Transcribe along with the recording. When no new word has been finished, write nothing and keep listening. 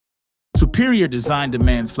Superior design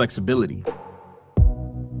demands flexibility.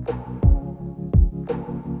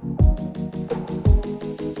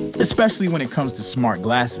 Especially when it comes to smart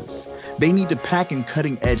glasses. They need to pack in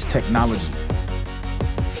cutting-edge technology,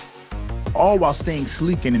 all while staying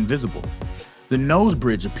sleek and invisible. The nose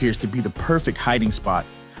bridge appears to be the perfect hiding spot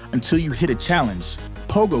until you hit a challenge: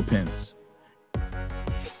 pogo pins.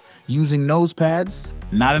 Using nose pads?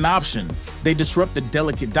 Not an option. They disrupt the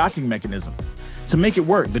delicate docking mechanism. To make it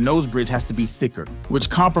work, the nose bridge has to be thicker, which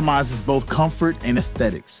compromises both comfort and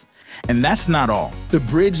aesthetics. And that's not all. The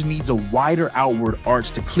bridge needs a wider outward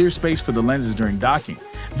arch to clear space for the lenses during docking.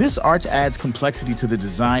 This arch adds complexity to the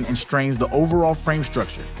design and strains the overall frame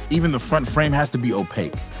structure. Even the front frame has to be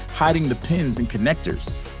opaque, hiding the pins and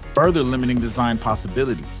connectors, further limiting design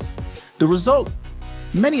possibilities. The result?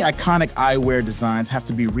 Many iconic eyewear designs have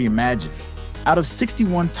to be reimagined. Out of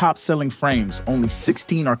 61 top-selling frames, only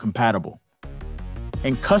 16 are compatible.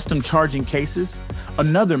 And custom charging cases?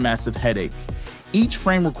 Another massive headache. Each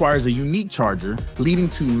frame requires a unique charger, leading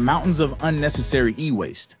to mountains of unnecessary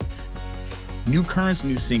e-waste. NuCurrent's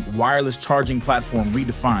NuSync wireless charging platform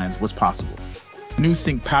redefines what's possible.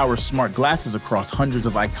 NuSync powers smart glasses across hundreds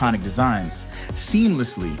of iconic designs,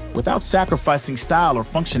 seamlessly, without sacrificing style or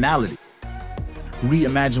functionality.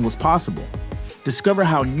 Reimagine what's possible. Discover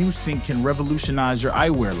how NuSync can revolutionize your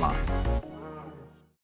eyewear line.